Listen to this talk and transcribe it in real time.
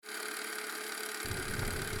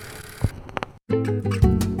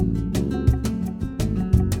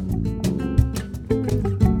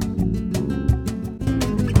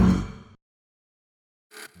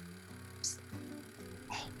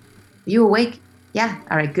You awake? Yeah.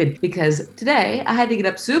 All right, good. Because today I had to get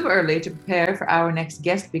up super early to prepare for our next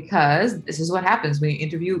guest because this is what happens when you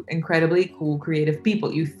interview incredibly cool, creative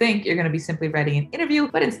people. You think you're going to be simply writing an interview,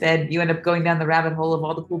 but instead you end up going down the rabbit hole of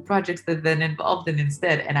all the cool projects that they've been involved in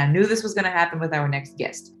instead. And I knew this was going to happen with our next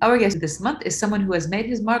guest. Our guest this month is someone who has made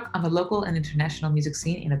his mark on the local and international music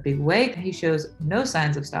scene in a big way. He shows no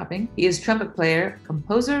signs of stopping. He is trumpet player,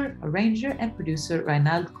 composer, arranger, and producer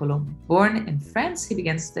Reynald Colombe. Born in France, he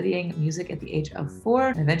began studying music at the age of 4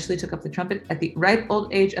 and eventually took up the trumpet at the ripe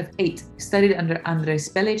old age of 8. He studied under André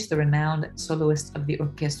Spellich, the renowned soloist of the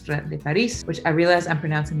Orchestre de Paris, which I realize I'm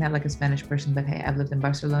pronouncing that like a Spanish person, but hey, I've lived in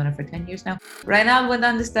Barcelona for 10 years now. Reynald went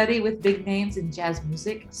on to study with big names in jazz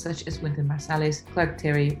music, such as Wynton Marsalis, Clark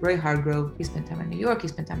Terry, Roy Hargrove. He spent time in New York, he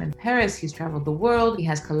spent time in Paris, he's traveled the world. He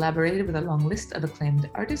has collaborated with a long list of acclaimed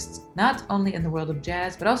artists, not only in the world of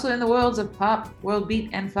jazz, but also in the worlds of pop, world beat,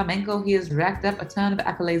 and flamenco. He has racked up a ton of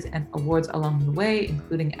accolades and awards along the way,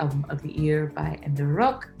 including Album of the Year by Ender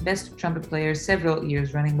Rock, Best Trumpet Player several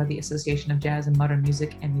years running by the Association of Jazz and Modern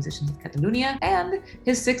Music and Musicians of Catalonia, and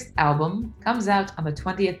his 6th album comes out on the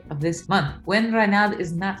 20th of this month. When Reynald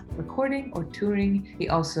is not recording or touring, he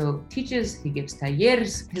also teaches, he gives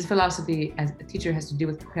talleres. His philosophy as a teacher has to do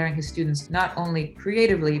with preparing his students not only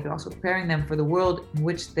creatively, but also preparing them for the world in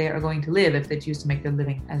which they are going to live if they choose to make their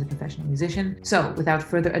living as a professional musician. So, without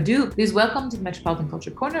further ado, please welcome to the Metropolitan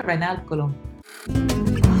Culture Corner, Reynald Colombe.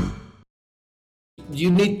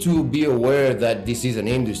 You need to be aware that this is an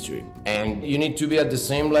industry and you need to be at the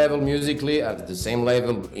same level musically, at the same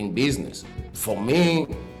level in business. For me,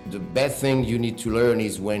 the best thing you need to learn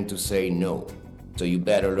is when to say no. So you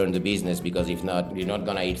better learn the business, because if not, you're not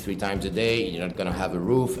gonna eat 3 times a day, you're not gonna have a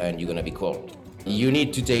roof, and you're gonna be cold. You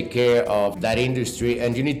need to take care of that industry,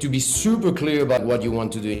 and you need to be super clear about what you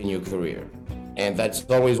want to do in your career. And that's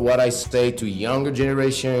always what I say to younger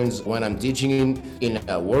generations when I'm teaching in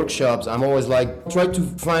workshops. I'm always like, try to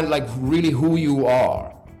find like really who you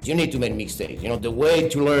are. You need to make mistakes, the way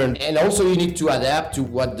to learn. And also you need to adapt to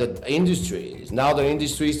what the industry is. Now the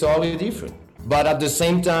industry is totally different. But at the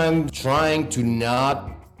same time, trying to not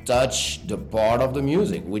touch the part of the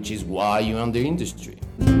music, which is why you're in the industry.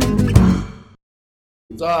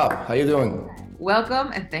 What's up? How you doing?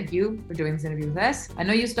 Welcome, and thank you for doing this interview with us. I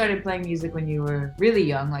know you started playing music when you were really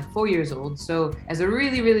young, like 4 years old. So as a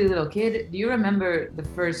really, really little kid, do you remember the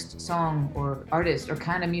first song or artist or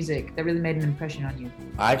kind of music that really made an impression on you?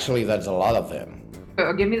 Actually, that's a lot of them.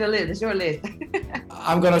 Or give me the list, it's your list.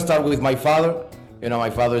 I'm gonna start with my father. My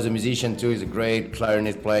father is a musician too. He's a great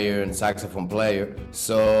clarinet player and saxophone player.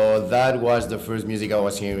 So that was the first music I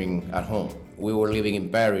was hearing at home. We were living in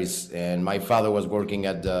Paris and my father was working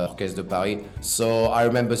at the Orchestre de Paris. So I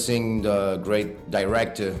remember seeing the great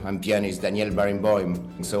director and pianist Daniel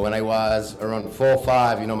Barenboim. So when I was around 4 or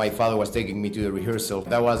 5, my father was taking me to the rehearsal.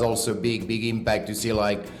 That was also a big, big impact to see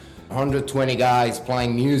like 120 guys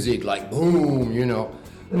playing music, like boom,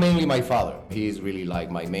 Mainly my father. He's really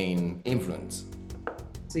like my main influence.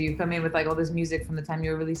 So you come in with like all this music from the time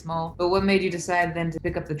you were really small. But what made you decide then to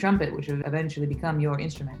pick up the trumpet, which would eventually become your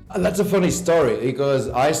instrument? That's a funny story because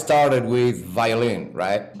I started with violin,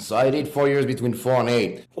 right? So I did 4 years between 4 and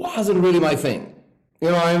 8. It wasn't really my thing.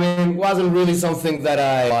 It wasn't really something that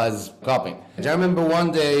I was copying. I remember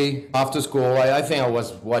one day after school, I think I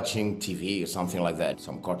was watching TV or something like that,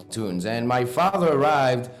 some cartoons, and my father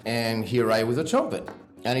arrived and he arrived with a trumpet.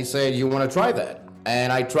 And he said, "You want to try that?"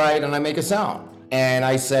 And I tried and I make a sound. And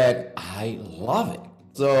I said, I love it.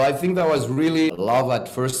 So I think that was really love at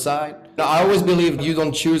first sight. I always believe you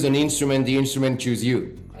don't choose an instrument, the instrument chooses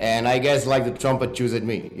you. And I guess like the trumpet chooses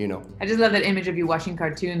me, I just love that image of you watching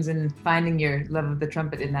cartoons and finding your love of the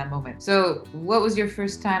trumpet in that moment. So what was your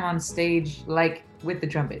first time on stage like with the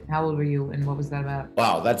trumpet? How old were you and what was that about?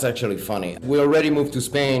 Wow, that's actually funny. We already moved to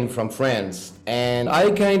Spain from France and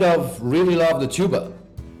I kind of really love the tuba,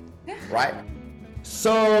 right?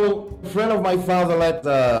 So, a friend of my father let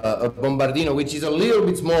a Bombardino, which is a little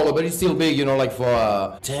bit smaller, but it's still big, like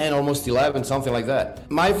for 10, almost 11, something like that.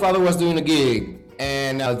 My father was doing a gig,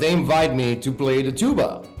 and they invited me to play the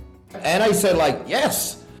tuba. And I said like,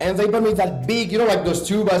 yes. And they brought me that big, like those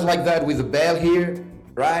tubas like that with the bell here,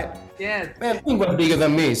 right? Yeah. Man, it was bigger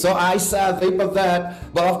than me. So I sat, they put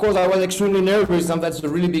that, but of course I was extremely nervous, and that's a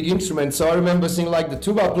really big instrument. So I remember seeing like the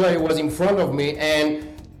tuba player was in front of me and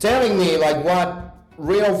telling me like what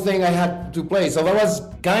real thing I had to play. So that was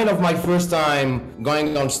kind of my first time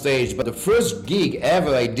going on stage. But the first gig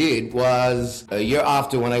ever I did was a year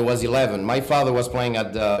after, when I was 11. My father was playing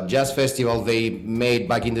at the jazz festival they made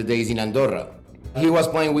back in the days in Andorra. He was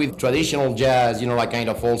playing with traditional jazz, like kind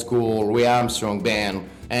of old school Louis Armstrong band.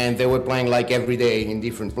 And they were playing like every day in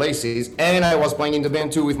different places. And I was playing in the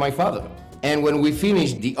band too with my father. And when we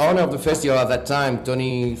finished, the owner of the festival at that time,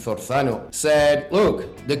 Tony Zorzano, said,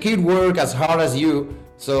 look, the kid work as hard as you,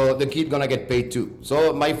 so the kid gonna get paid too.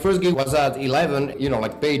 So my first gig was at 11,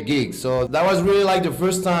 like paid gigs. So that was really like the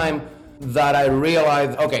first time that I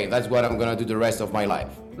realized, okay, that's what I'm gonna do the rest of my life.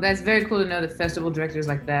 That's very cool to know that festival directors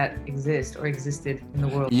like that exist or existed in the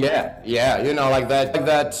world. Yeah, like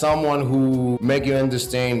that someone who make you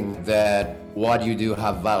understand that what you do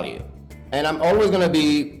have value. And I'm always gonna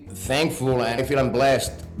be thankful, and I feel I'm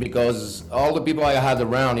blessed because all the people I had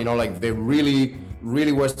around, they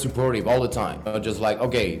really were supportive all the time. Just like,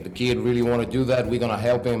 okay, the kid really want to do that, we're gonna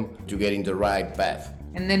help him to get in the right path.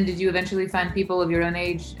 And then did you eventually find people of your own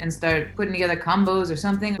age and start putting together combos or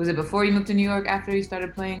something? Was it before you moved to New York, after you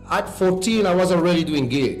started playing? At 14, I was already doing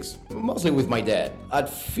gigs, mostly with my dad. At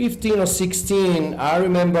 15 or 16, I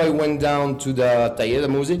remember I went down to the Taller de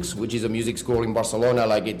Músics, which is a music school in Barcelona.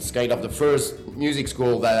 It's kind of the first music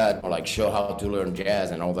school that show how to learn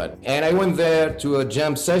jazz and all that. And I went there to a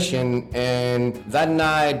jam session, and that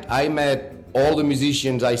night I met all the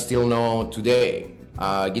musicians I still know today.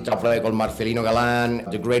 Guitar player called Marcelino Galan,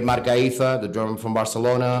 the great Marc Aiza, the drummer from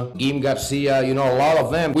Barcelona, Guim Garcia, a lot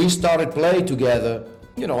of them. We started playing together,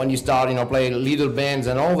 when you start, play little bands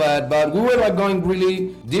and all that, but we were going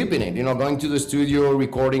really deep in it, going to the studio,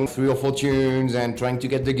 recording 3 or 4 tunes and trying to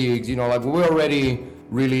get the gigs, we were already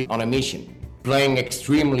really on a mission. Playing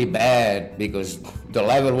extremely bad because the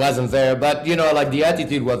level wasn't there, but the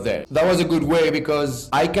attitude was there. That was a good way because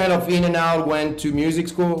I kind of in and out went to music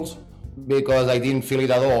schools, because I didn't feel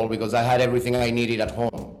it at all, because I had everything I needed at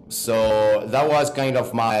home. So that was kind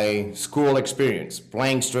of my school experience,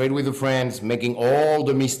 playing straight with the friends, making all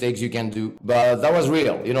the mistakes you can do. But that was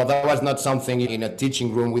real, that was not something in a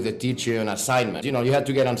teaching room with a teacher, an assignment. You had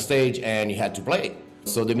to get on stage and you had to play.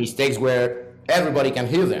 So the mistakes were, everybody can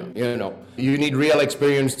hear them, You need real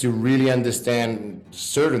experience to really understand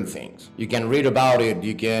certain things. You can read about it,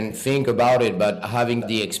 you can think about it, but having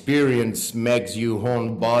the experience makes you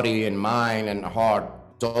own body and mind and heart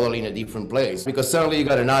totally in a different place, because suddenly you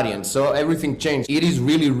got an audience, so everything changed. It is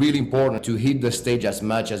really important to hit the stage as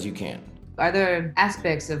much as you can. Are there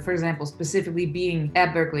aspects of, for example, specifically being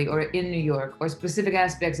at Berklee or in New York, or specific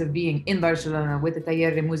aspects of being in Barcelona with the Taller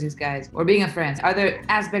de Músics guys, or being in France? Are there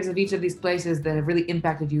aspects of each of these places that have really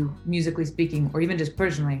impacted you, musically speaking, or even just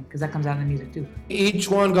personally, because that comes out in the music too? Each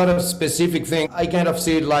one got a specific thing. I kind of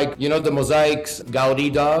see it like, the mosaics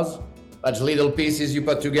Gaudí does. That's little pieces you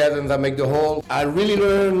put together and that make the whole. I really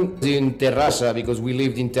learned in Terrassa, because we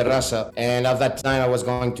lived in Terrassa, and at that time I was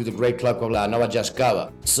going to the great club called La Nova Jazz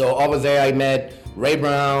Cava. So over there I met Ray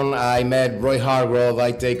Brown, I met Roy Hargrove.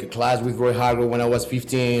 I take a class with Roy Hargrove when I was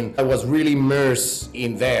 15. I was really immersed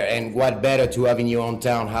in there, and what better to have in your own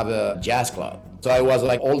town, have a jazz club. So I was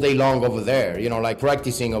all day long over there,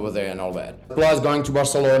 practicing over there and all that. Plus going to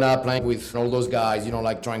Barcelona, playing with all those guys,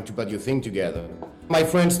 trying to put your thing together. My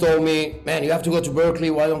friends told me, man, you have to go to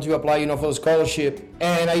Berklee, why don't you apply, for a scholarship?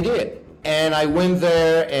 And I did. And I went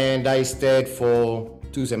there and I stayed for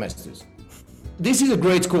 2 semesters. This is a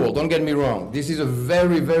great school, don't get me wrong. This is a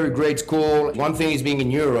very great school. One thing is being in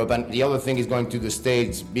Europe, and the other thing is going to the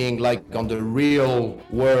States, being on the real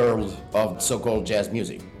world of so-called jazz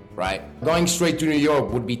music, right? Going straight to New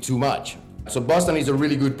York would be too much. So Boston is a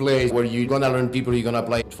really good place where you're gonna learn people you're gonna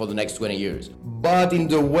play for the next 20 years. But in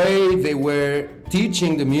the way they were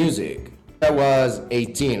teaching the music, I was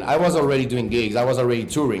 18. I was already doing gigs, I was already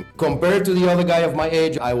touring. Compared to the other guy of my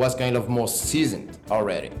age, I was kind of more seasoned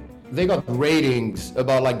already. They got ratings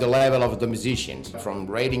about the level of the musicians, from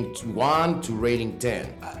rating 1 to rating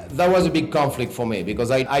 10. That was a big conflict for me, because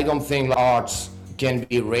I don't think arts can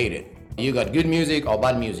be rated. You got good music or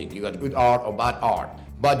bad music, you got good art or bad art.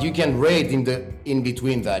 But you can rate in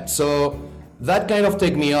between that. So that kind of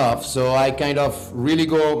take me off. So I kind of really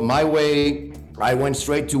go my way. I went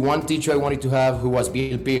straight to one teacher I wanted to have, who was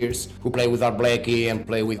Bill Pierce, who played with Art Blakey and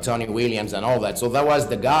played with Tony Williams and all that. So that was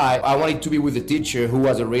the guy. I wanted to be with a teacher who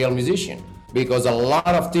was a real musician, because a lot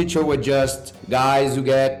of teachers were just guys who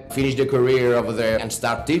finish their career over there and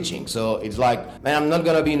start teaching. So it's like, man, I'm not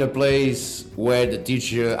gonna be in a place where the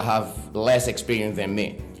teacher have less experience than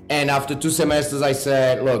me. And after 2 semesters, I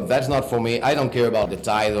said, look, that's not for me. I don't care about the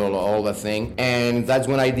title or all that thing. And that's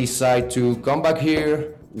when I decided to come back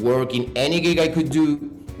here, work in any gig I could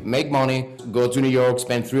do, make money, go to New York,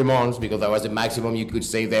 spend 3 months because that was the maximum you could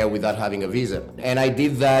stay there without having a visa. And I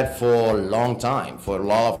did that for a long time, for a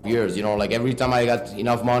lot of years. Like every time I got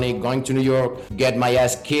enough money, going to New York, get my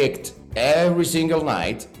ass kicked every single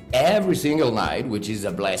night, which is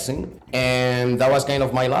a blessing. And that was kind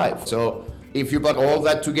of my life. So if you put all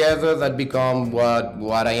that together, that become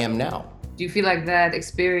what I am now. Do you feel like that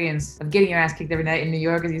experience of getting your ass kicked every night in New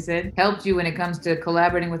York, as you said, helped you when it comes to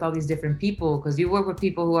collaborating with all these different people? Because you work with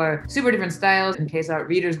people who are super different styles. In case our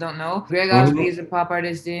readers don't know, Greg Osby is a pop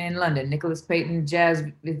artist in London. Nicholas Payton, jazz,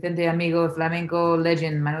 Vicente Amigo, flamenco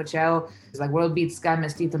legend, Manu Chao. It's like world beats ska,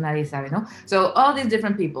 mestizo, nadie sabe, no? So all these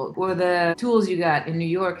different people. Were the tools you got in New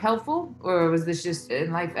York helpful? Or was this just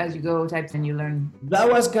in life as you go type and you learn? That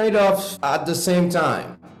was kind of at the same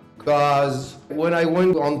time. Because when I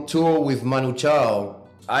went on tour with Manu Chao,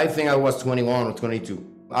 I think I was 21 or 22.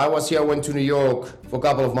 I was here, went to New York for a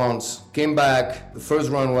couple of months, came back. The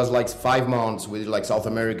first run was like 5 months with like South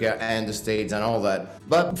America and the States and all that.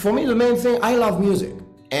 But for me, the main thing, I love music.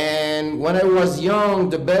 And when I was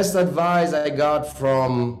young, the best advice I got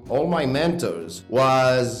from all my mentors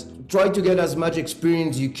was try to get as much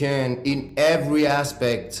experience you can in every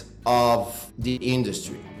aspect of the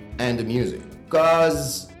industry and the music.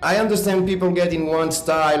 Because I understand people get in one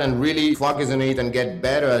style and really focus on it and get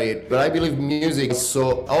better at it, but I believe music is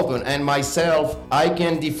so open. And myself, I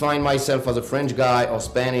can define myself as a French guy or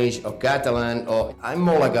Spanish or Catalan, or I'm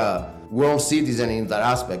more like a world citizen in that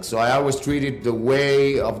aspect. So I always treated the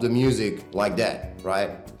way of the music like that, right?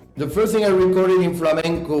 The first thing I recorded in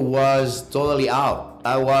flamenco was totally out.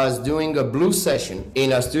 I was doing a blues session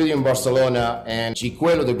in a studio in Barcelona, and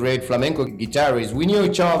Chicuelo, the great flamenco guitarist, we knew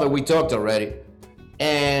each other, we talked already,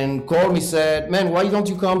 and called me, said, man, why don't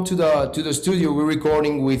you come to the studio? We're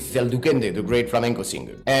recording with El Duquende, the great flamenco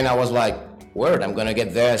singer. And I was like, word, I'm gonna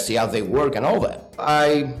get there, see how they work and all that.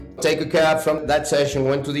 I take a cab from that session,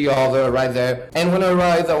 went to the other right there, and when I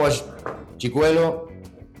arrived, I was Chicuelo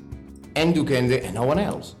and Duquende and no one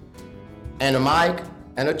else. And a mic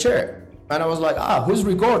and a chair. And I was like, who's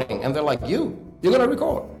recording? And they're like, you're gonna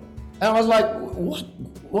record. And I was like,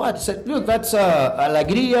 what? I said, look, that's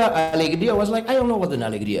Alegría. I was like, I don't know what an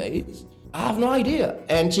Alegría is. I have no idea.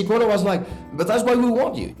 And Chicuelo was like, but that's why we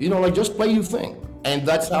want you. Like just play your thing. And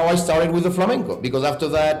that's how I started with the flamenco. Because after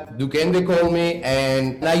that, Duquende called me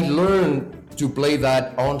and I learned to play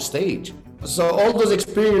that on stage. So all those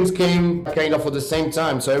experiences came kind of at the same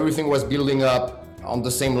time. So everything was building up on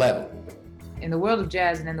the same level. In the world of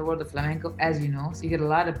jazz and in the world of flamenco, as you know, so you get a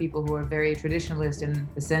lot of people who are very traditionalist in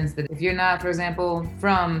the sense that if you're not, for example,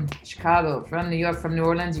 from Chicago, from New York, from New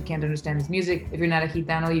Orleans, you can't understand this music. If you're not a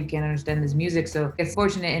Gitano, you can't understand this music. So it's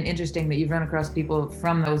fortunate and interesting that you've run across people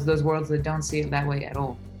from those worlds that don't see it that way at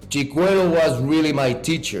all. Chicuelo was really my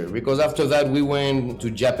teacher because after that we went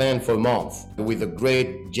to Japan for a month with a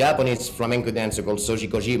great Japanese flamenco dancer called Soji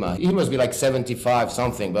Kojima. He must be like 75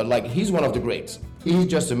 something, but like he's one of the greats. He's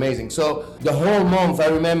just amazing. So the whole month I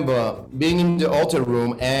remember being in the hotel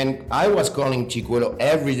room and I was calling Chicuelo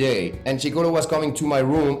every day and Chicuelo was coming to my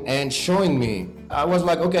room and showing me. I was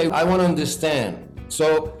like, okay, I want to understand.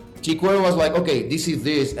 So Chicuelo was like, okay, this is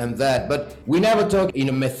this and that, but we never talk in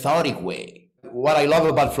a methodic way. What I love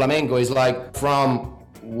about flamenco is like from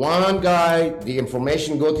one guy, the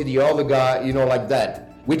information go to the other guy, like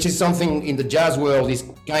that, which is something in the jazz world is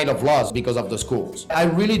kind of lost because of the schools. I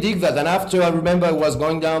really dig that. And after I remember I was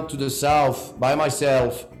going down to the south by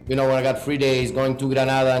myself, when I got 3 days, going to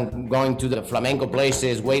Granada and going to the flamenco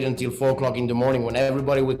places, wait until 4 o'clock in the morning when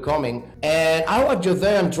everybody was coming. And I was just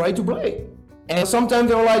there and try to play. And sometimes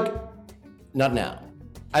they were like, not now.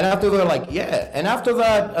 And after they're like, yeah. And after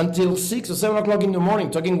that, until 6 or 7 o'clock in the morning,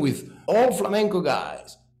 talking with all flamenco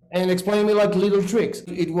guys and explaining me like little tricks.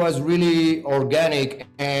 It was really organic.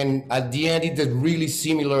 And at the end, it is really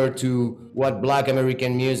similar to what Black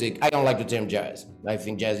American music. I don't like the term jazz. I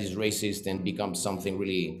think jazz is racist and becomes something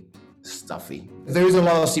really stuffy. There is a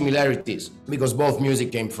lot of similarities because both music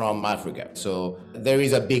came from Africa. So there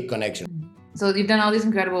is a big connection. So you've done all these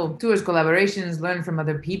incredible tours, collaborations, learned from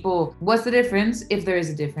other people. What's the difference, if there is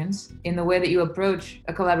a difference, in the way that you approach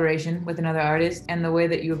a collaboration with another artist and the way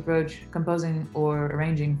that you approach composing or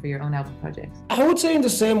arranging for your own album projects? I would say in the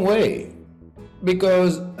same way,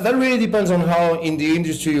 because that really depends on how in the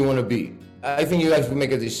industry you want to be. I think you have to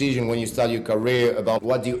make a decision when you start your career about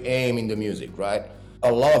what you aim in the music, right?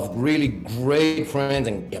 A lot of really great friends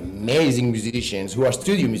and amazing musicians who are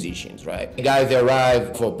studio musicians, right? Guys, they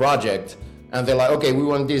arrive for a project and they're like, okay, we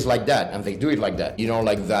want this like that, and they do it like that. You know,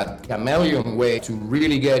 like that chameleon way to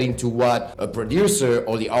really get into what a producer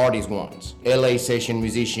or the artist wants. LA session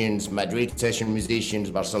musicians, Madrid session musicians,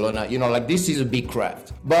 Barcelona, you know, like this is a big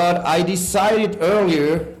craft. But I decided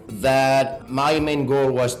earlier that my main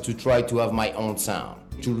goal was to try to have my own sound,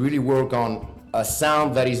 to really work on a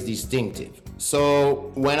sound that is distinctive.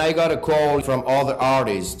 So when I got a call from other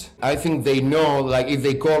artists, I think they know, like if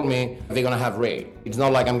they call me, they're gonna have rate. It's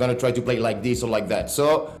not like I'm gonna try to play like this or like that.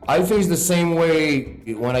 So I think it's the same way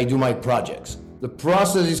when I do my projects. The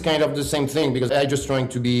process is kind of the same thing because I'm just trying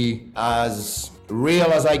to be as real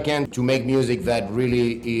as I can to make music that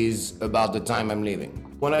really is about the time I'm living.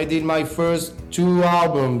 When I did my first 2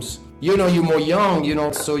 albums, you know, you're more young, you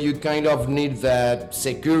know, so you kind of need that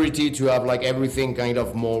security to have like everything kind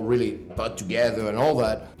of more really put together and all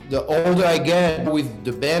that. The older I get with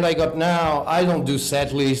the band I got now, I don't do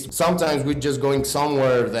set lists. Sometimes we're just going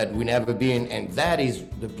somewhere that we never been, and that is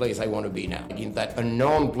the place I want to be now. In that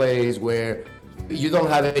unknown place where you don't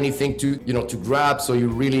have anything to, you know, to grab, so you're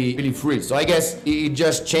really free. So I guess it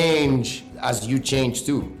just change as you change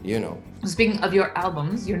too, you know. Speaking of your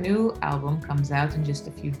albums, your new album comes out in just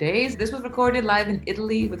a few days. This was recorded live in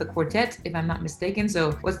Italy with a quartet, if I'm not mistaken.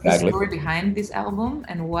 So what's the story behind this album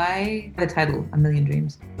and why the title, A Million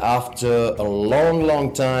Dreams? After a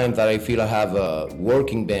long time that I feel I have a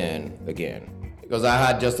working band again. Because I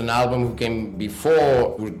had just an album who came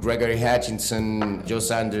before with Gregory Hutchinson, Joe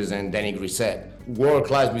Sanders, and Danny Grissett.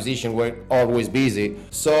 World-class musicians were always busy.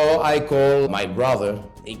 So I called my brother,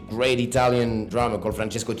 a great Italian drummer called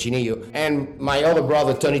Francesco Cinillo, and my other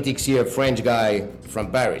brother, Tony Tixier, a French guy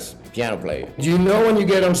from Paris, piano player. Do you know when you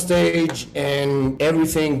get on stage and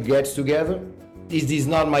everything gets together? This is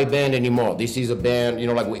not my band anymore. This is a band, you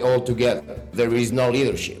know, like we all together. There is no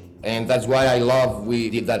leadership. And that's why I love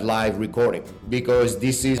we did that live recording, because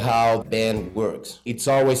this is how band works. It's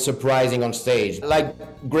always surprising on stage. Like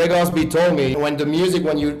Greg Osby told me, when the music,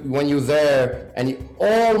 when you're there and you're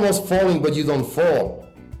almost falling but you don't fall,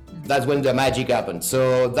 that's when the magic happens.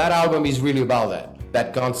 So that album is really about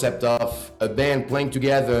that concept of a band playing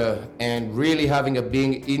together and really having a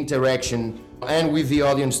big interaction, and with the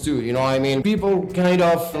audience too, you know what I mean? People kind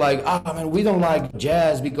of like, man, we don't like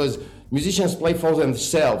jazz because musicians play for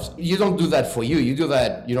themselves. You don't do that for you. You do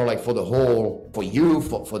that, you know, like for the whole, for you,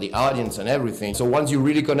 for the audience and everything. So once you're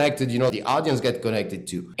really connected, you know, the audience get connected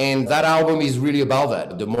too. And that album is really about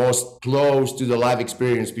that. The most close to the live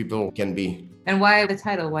experience people can be. And why the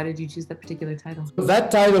title? Why did you choose that particular title?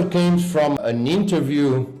 That title came from an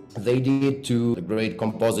interview they did to the great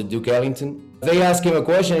composer Duke Ellington. They asked him a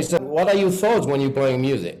question. He said, what are your thoughts when you're playing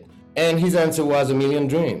music? And his answer was A Million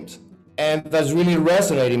Dreams. And that's really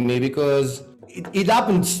resonating me because it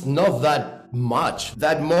happens not that much.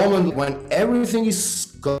 That moment when everything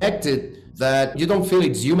is connected, that you don't feel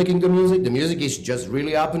it's you making the music is just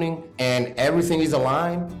really happening and everything is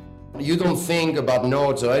aligned. You don't think about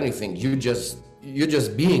notes or anything, you're just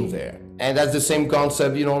being there. And that's the same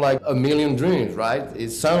concept, you know, like A Million Dreams, right?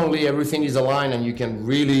 It's suddenly everything is aligned and you can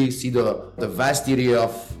really see the vastity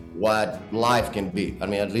of what life can be. I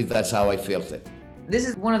mean, at least that's how I felt it. This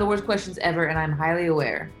is one of the worst questions ever, and I'm highly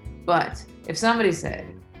aware. But if somebody said,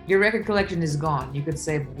 your record collection is gone, you could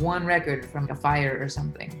save one record from a fire or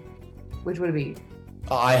something, which would it be?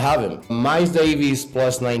 I have him. Miles Davis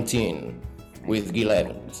Plus 19 with Gil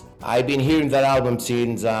Evans. I've been hearing that album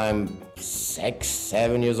since I'm 6,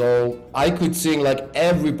 7 years old. I could sing like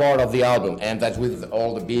every part of the album, and that's with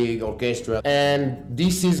all the big orchestra. And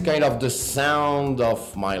this is kind of the sound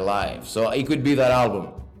of my life. So it could be that album,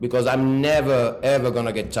 because I'm never ever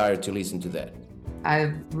gonna get tired to listen to that.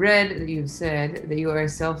 I've read that you've said that you are a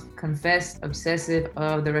self-confessed obsessive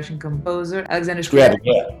of the Russian composer Alexander Scriabin.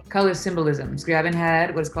 Yeah. Color symbolism. Scriabin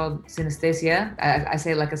had what is called synesthesia. I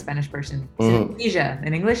say it like a Spanish person. Synesthesia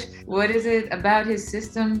in English. What is it about his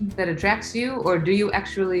system that attracts you, or do you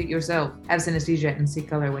actually yourself have synesthesia and see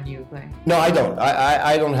color when you play? No, I don't.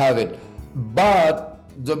 I don't have it. But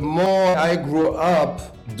the more I grew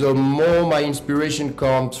up, the more my inspiration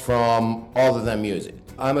comes from other than music.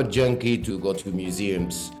 I'm a junkie to go to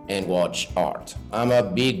museums and watch art. I'm a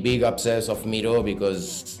big obsessed of Miro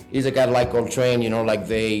because he's a guy like Coltrane, you know, like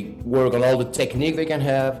they work on all the technique they can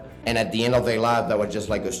have, and at the end of their life, that was just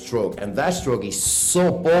like a stroke. And that stroke is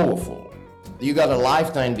so powerful. You got a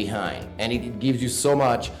lifetime behind, and it gives you so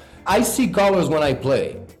much. I see colors when I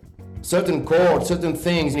play. Certain chords, certain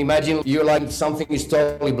things. Imagine you're like something is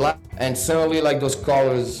totally black, and suddenly like those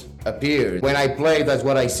colors appear. When I play, that's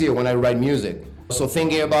what I see when I write music. So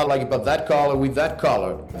thinking about like about that color with that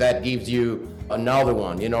color, that gives you another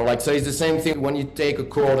one, like, so it's the same thing when you take a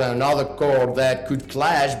chord and another chord that could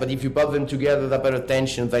clash, but if you put them together, they put a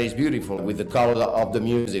tension that is beautiful with the color of the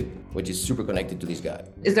music, which is super connected to this guy.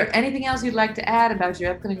 Is there anything else you'd like to add about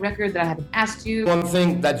your upcoming record that I haven't asked you? One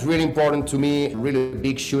thing that's really important to me, really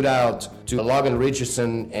big shout out to Logan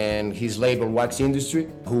Richardson and his label Wax Industry,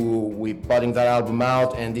 who we putting that album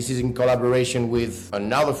out, and this is in collaboration with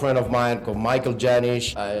another friend of mine called Michael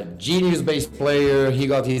Janish, a genius bass player. He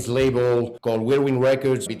got his label called Whirlwind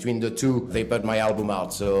Records. Between the two, they put my album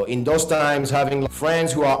out. So in those times, having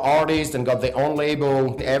friends who are artists and got their own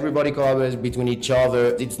label, everybody collaborates between each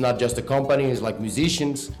other. It's not just a company, it's like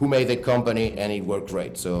musicians who made the company, and it worked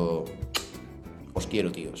great. So, os quiero,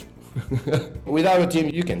 tíos. Without a team,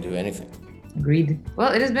 you can do anything. Agreed.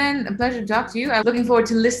 Well, it has been a pleasure to talk to you. I'm looking forward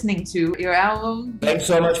to listening to your album. Thanks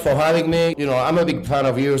so much for having me. I'm a big fan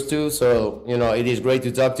of yours too, so, it is great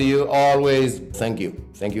to talk to you. Always, thank you.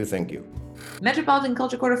 Thank you, thank you. Metropolitan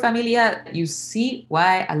Culture Quarter Familia, you see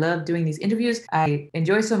why I love doing these interviews. I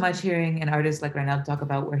enjoy so much hearing an artist like Reynald talk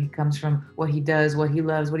about where he comes from, what he does, what he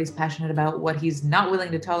loves, what he's passionate about, what he's not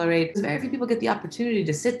willing to tolerate. Very few people get the opportunity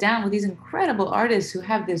to sit down with these incredible artists who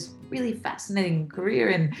have this really fascinating career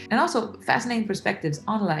and also fascinating perspectives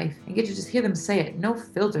on life, and get to just hear them say it, no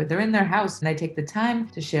filter. They're in their house and they take the time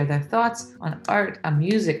to share their thoughts on art, on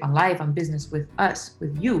music, on life, on business with us,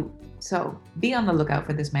 with you. So be on the lookout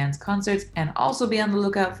for this man's concerts, and also be on the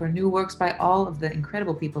lookout for new works by all of the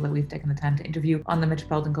incredible people that we've taken the time to interview on the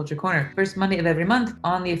Metropolitan Culture Corner. First Monday of every month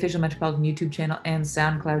on the official Metropolitan YouTube channel and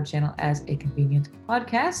SoundCloud channel as a convenient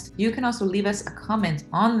podcast. You can also leave us a comment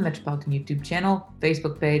on the Metropolitan YouTube channel,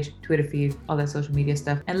 Facebook page, Twitter feed, all that social media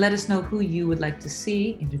stuff, and let us know who you would like to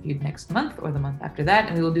see interviewed next month or the month after that,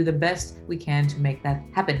 and we will do the best we can to make that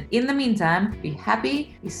happen. In the meantime, be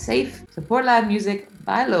happy, be safe, support live music,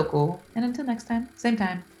 buy local, and until next time, same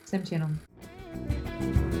channel.